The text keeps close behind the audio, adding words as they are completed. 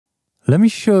Let me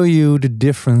show you the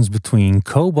difference between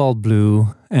cobalt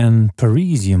blue and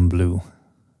Parisian blue.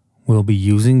 We'll be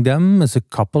using them as a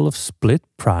couple of split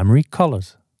primary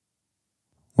colors.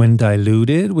 When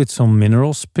diluted with some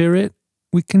mineral spirit,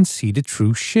 we can see the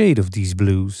true shade of these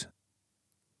blues.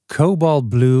 Cobalt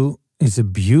blue is a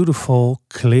beautiful,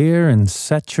 clear and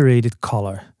saturated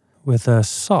color with a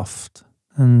soft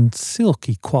and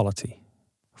silky quality.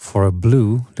 For a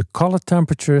blue, the color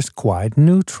temperature is quite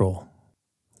neutral.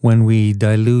 When we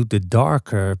dilute the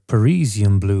darker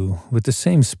Parisian blue with the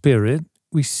same spirit,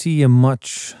 we see a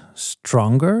much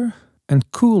stronger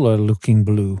and cooler looking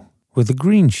blue with a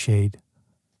green shade.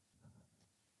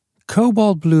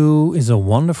 Cobalt blue is a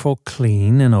wonderful,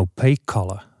 clean and opaque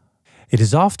color. It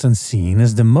is often seen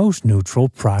as the most neutral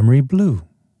primary blue.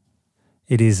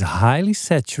 It is highly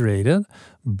saturated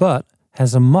but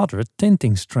has a moderate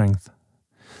tinting strength,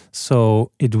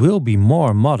 so it will be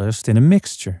more modest in a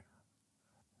mixture.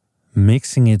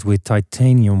 Mixing it with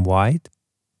titanium white,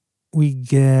 we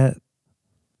get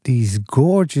these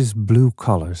gorgeous blue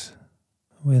colors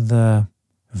with a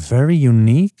very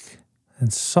unique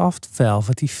and soft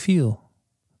velvety feel.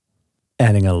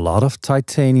 Adding a lot of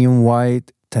titanium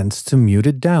white tends to mute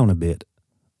it down a bit.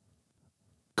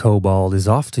 Cobalt is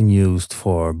often used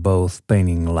for both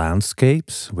painting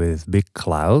landscapes with big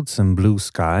clouds and blue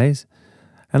skies,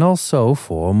 and also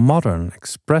for modern,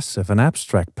 expressive and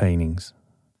abstract paintings.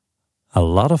 A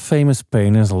lot of famous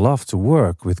painters love to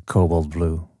work with cobalt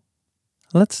blue.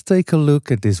 Let's take a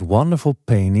look at this wonderful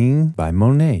painting by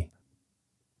Monet.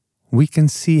 We can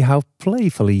see how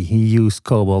playfully he used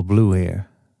cobalt blue here,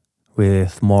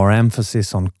 with more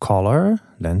emphasis on color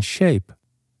than shape.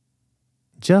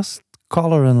 Just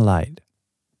color and light.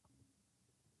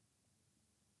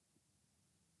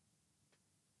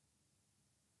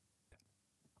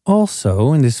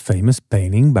 Also in this famous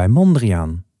painting by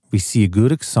Mondrian, we see a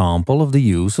good example of the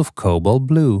use of cobalt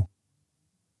blue.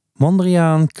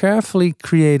 Mondrian carefully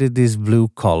created this blue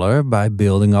color by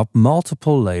building up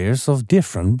multiple layers of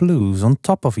different blues on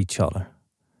top of each other,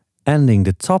 ending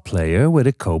the top layer with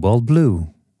a cobalt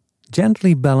blue,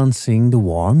 gently balancing the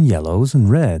warm yellows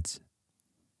and reds.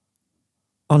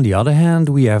 On the other hand,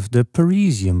 we have the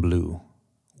Parisian blue,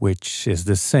 which is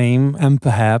the same and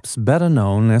perhaps better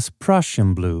known as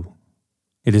Prussian blue.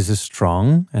 It is a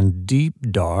strong and deep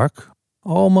dark,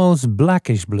 almost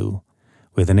blackish blue,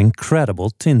 with an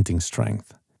incredible tinting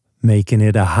strength, making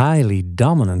it a highly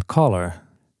dominant color,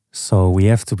 so we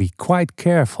have to be quite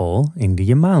careful in the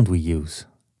amount we use.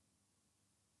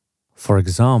 For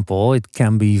example, it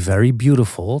can be very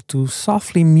beautiful to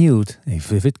softly mute a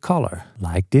vivid color,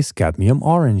 like this cadmium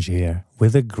orange here,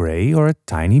 with a gray or a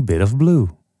tiny bit of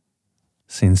blue.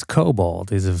 Since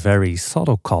cobalt is a very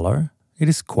subtle color, it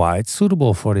is quite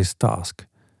suitable for this task,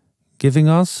 giving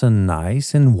us a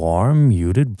nice and warm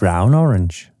muted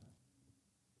brown-orange.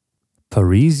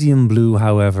 Parisian blue,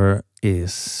 however,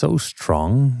 is so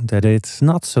strong that it's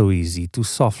not so easy to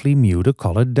softly mute a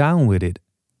color down with it.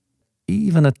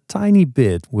 Even a tiny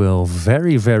bit will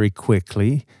very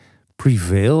quickly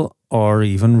prevail or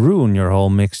even ruin your whole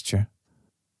mixture,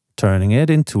 turning it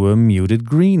into a muted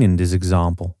green in this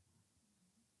example.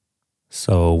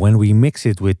 So when we mix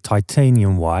it with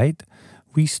titanium white,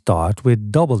 we start with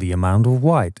double the amount of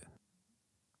white,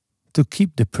 to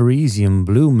keep the Parisian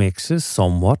blue mixes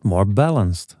somewhat more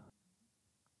balanced.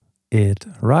 It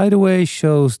right away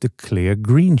shows the clear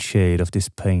green shade of this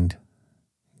paint,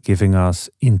 giving us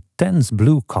intense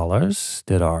blue colors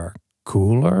that are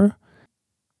cooler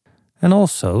and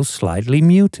also slightly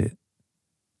muted.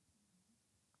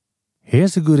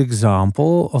 Here's a good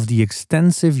example of the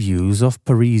extensive use of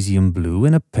Parisian blue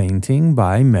in a painting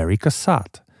by Mary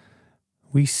Cassatt.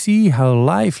 We see how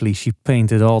lively she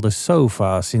painted all the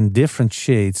sofas in different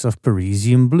shades of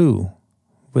Parisian blue,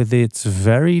 with its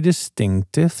very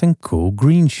distinctive and cool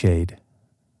green shade.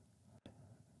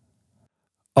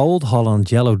 Old Holland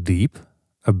Yellow Deep,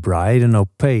 a bright and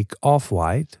opaque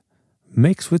off-white,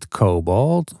 mixed with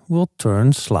cobalt will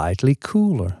turn slightly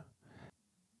cooler,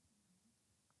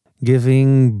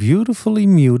 giving beautifully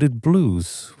muted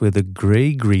blues with a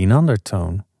gray-green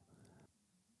undertone.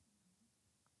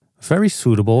 Very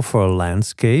suitable for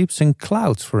landscapes and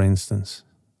clouds, for instance.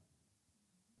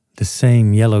 The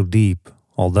same Yellow Deep,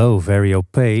 although very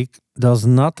opaque, does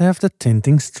not have the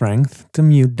tinting strength to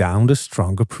mute down the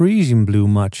stronger Parisian blue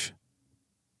much,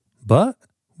 but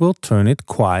will turn it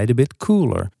quite a bit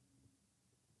cooler,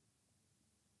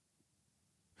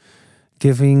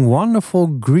 giving wonderful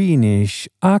greenish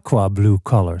aqua blue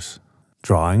colors,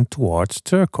 drawing towards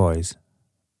turquoise.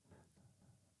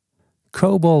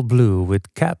 Cobalt blue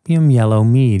with cadmium yellow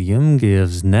medium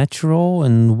gives natural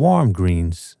and warm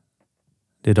greens,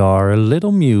 that are a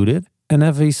little muted and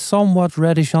have a somewhat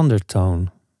reddish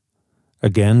undertone.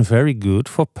 Again, very good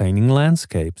for painting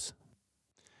landscapes.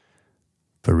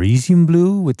 Parisian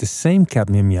blue with the same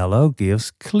cadmium yellow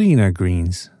gives cleaner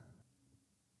greens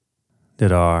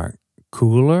that are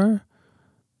cooler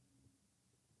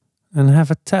and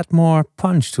have a tad more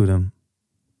punch to them.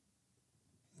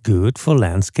 Good for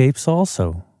landscapes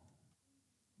also.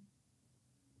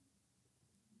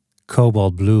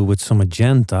 Cobalt blue with some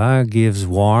magenta gives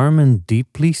warm and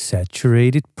deeply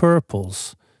saturated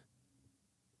purples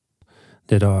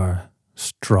that are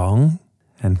strong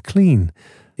and clean.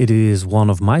 It is one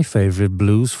of my favorite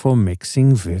blues for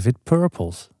mixing vivid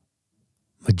purples.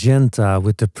 Magenta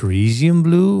with the Parisian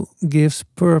blue gives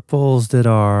purples that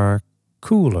are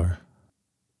cooler,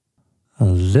 a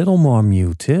little more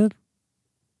muted,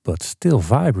 but still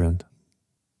vibrant.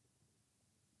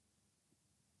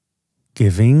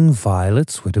 Giving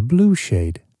violets with a blue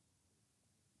shade.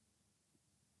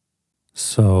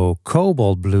 So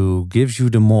cobalt blue gives you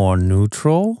the more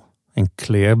neutral and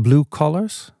clear blue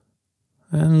colors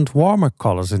and warmer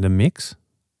colors in the mix.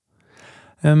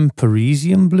 And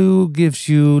Parisian blue gives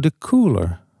you the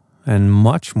cooler and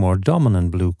much more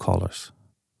dominant blue colors.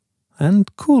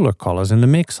 And cooler colors in the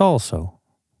mix also.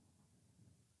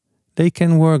 They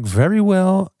can work very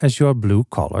well as your blue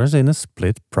colors in a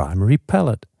split primary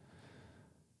palette.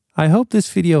 I hope this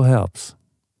video helps.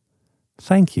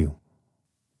 Thank you.